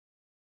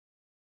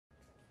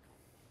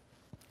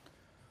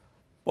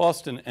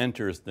Boston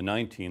enters the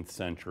 19th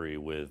century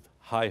with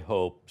high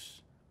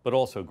hopes, but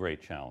also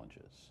great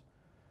challenges.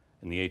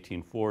 In the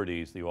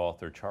 1840s, the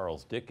author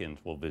Charles Dickens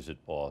will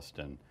visit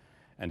Boston,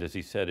 and as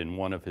he said in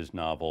one of his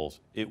novels,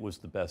 it was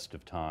the best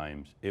of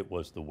times, it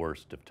was the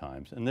worst of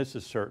times. And this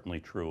is certainly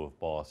true of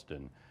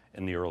Boston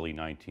in the early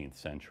 19th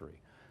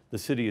century. The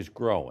city is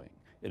growing.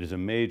 It is a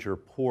major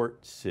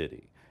port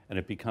city, and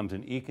it becomes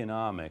an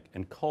economic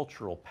and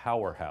cultural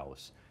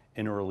powerhouse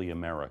in early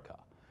America.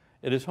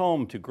 It is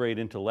home to great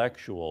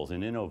intellectuals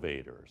and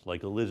innovators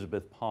like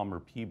Elizabeth Palmer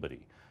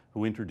Peabody,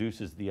 who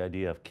introduces the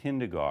idea of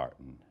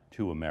kindergarten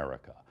to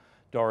America,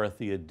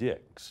 Dorothea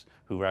Dix,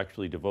 who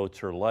actually devotes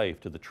her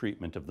life to the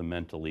treatment of the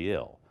mentally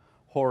ill,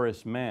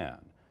 Horace Mann,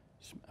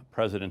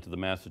 president of the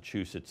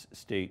Massachusetts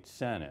State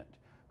Senate,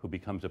 who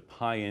becomes a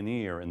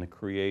pioneer in the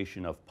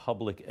creation of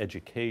public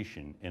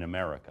education in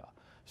America,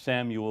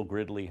 Samuel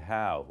Gridley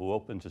Howe, who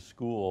opens a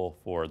school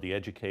for the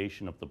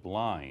education of the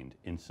blind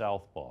in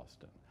South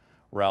Boston,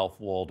 Ralph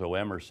Waldo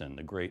Emerson,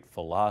 the great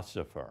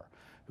philosopher,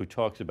 who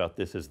talks about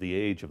this as the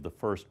age of the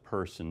first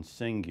person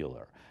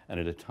singular and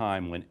at a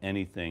time when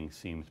anything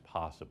seems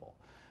possible.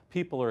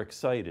 People are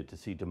excited to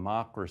see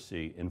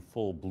democracy in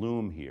full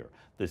bloom here,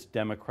 this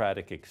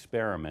democratic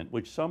experiment,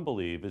 which some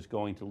believe is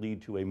going to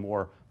lead to a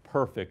more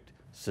perfect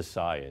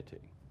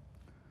society.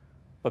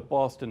 But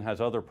Boston has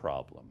other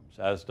problems,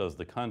 as does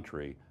the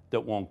country,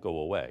 that won't go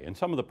away. And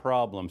some of the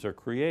problems are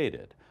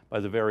created by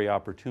the very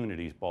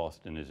opportunities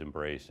Boston is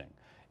embracing.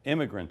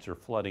 Immigrants are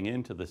flooding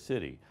into the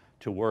city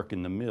to work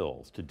in the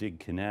mills, to dig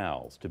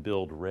canals, to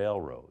build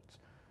railroads.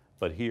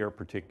 But here,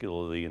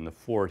 particularly in the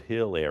Fort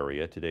Hill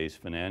area, today's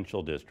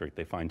financial district,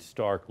 they find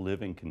stark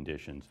living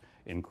conditions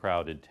in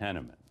crowded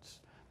tenements.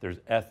 There's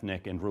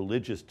ethnic and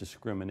religious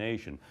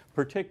discrimination,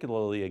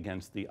 particularly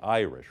against the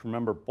Irish.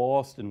 Remember,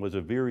 Boston was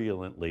a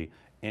virulently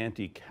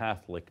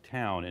anti-Catholic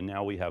town, and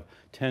now we have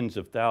tens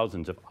of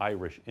thousands of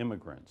Irish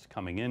immigrants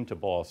coming into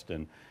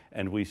Boston,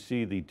 and we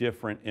see the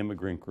different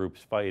immigrant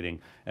groups fighting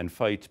and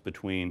fights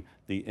between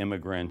the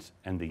immigrants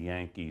and the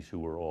Yankees who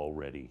were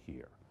already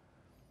here.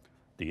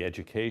 The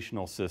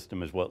educational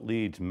system is what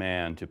leads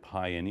man to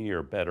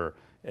pioneer better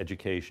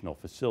educational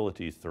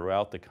facilities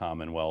throughout the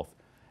Commonwealth.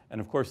 And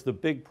of course, the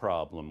big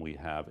problem we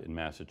have in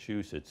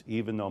Massachusetts,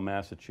 even though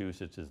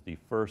Massachusetts is the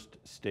first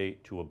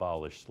state to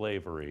abolish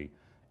slavery,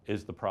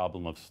 is the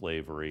problem of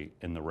slavery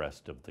in the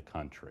rest of the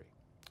country.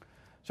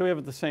 So we have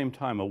at the same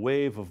time a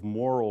wave of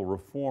moral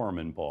reform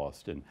in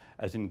Boston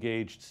as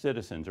engaged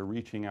citizens are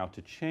reaching out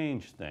to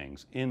change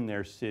things in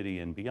their city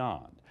and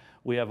beyond.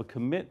 We have a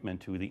commitment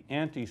to the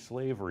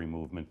anti-slavery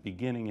movement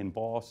beginning in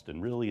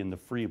Boston, really in the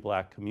free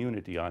black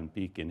community on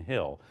Beacon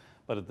Hill.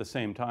 But at the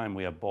same time,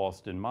 we have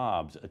Boston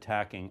mobs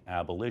attacking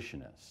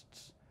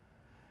abolitionists.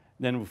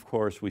 Then, of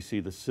course, we see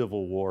the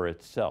Civil War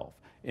itself,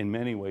 in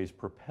many ways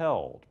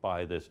propelled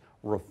by this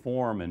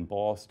reform in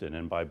Boston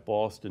and by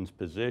Boston's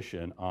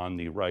position on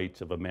the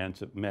rights of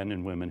men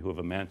and women who have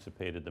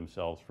emancipated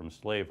themselves from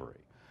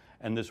slavery.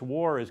 And this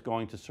war is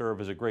going to serve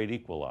as a great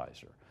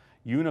equalizer,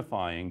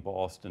 unifying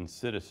Boston's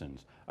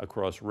citizens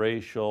across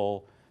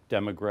racial,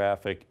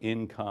 demographic,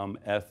 income,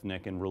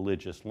 ethnic, and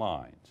religious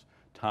lines.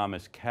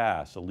 Thomas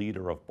Cass, a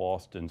leader of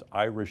Boston's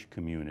Irish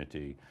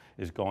community,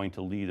 is going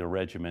to lead a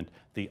regiment,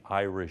 the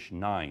Irish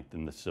Ninth,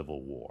 in the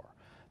Civil War.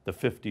 The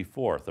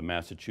 54th, a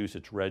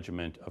Massachusetts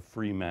regiment of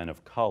free men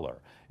of color,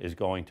 is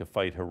going to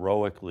fight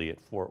heroically at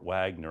Fort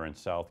Wagner in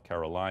South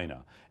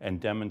Carolina and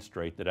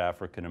demonstrate that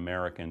African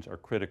Americans are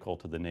critical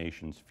to the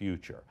nation's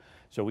future.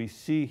 So we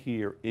see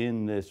here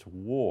in this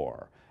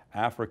war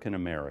African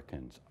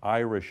Americans,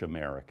 Irish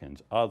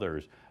Americans,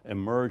 others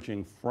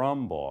emerging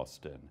from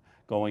Boston,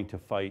 going to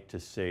fight to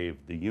save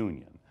the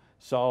Union,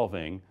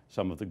 solving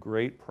some of the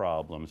great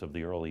problems of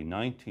the early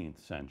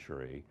 19th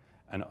century,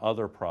 and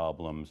other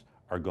problems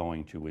are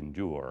going to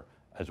endure,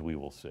 as we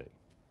will see.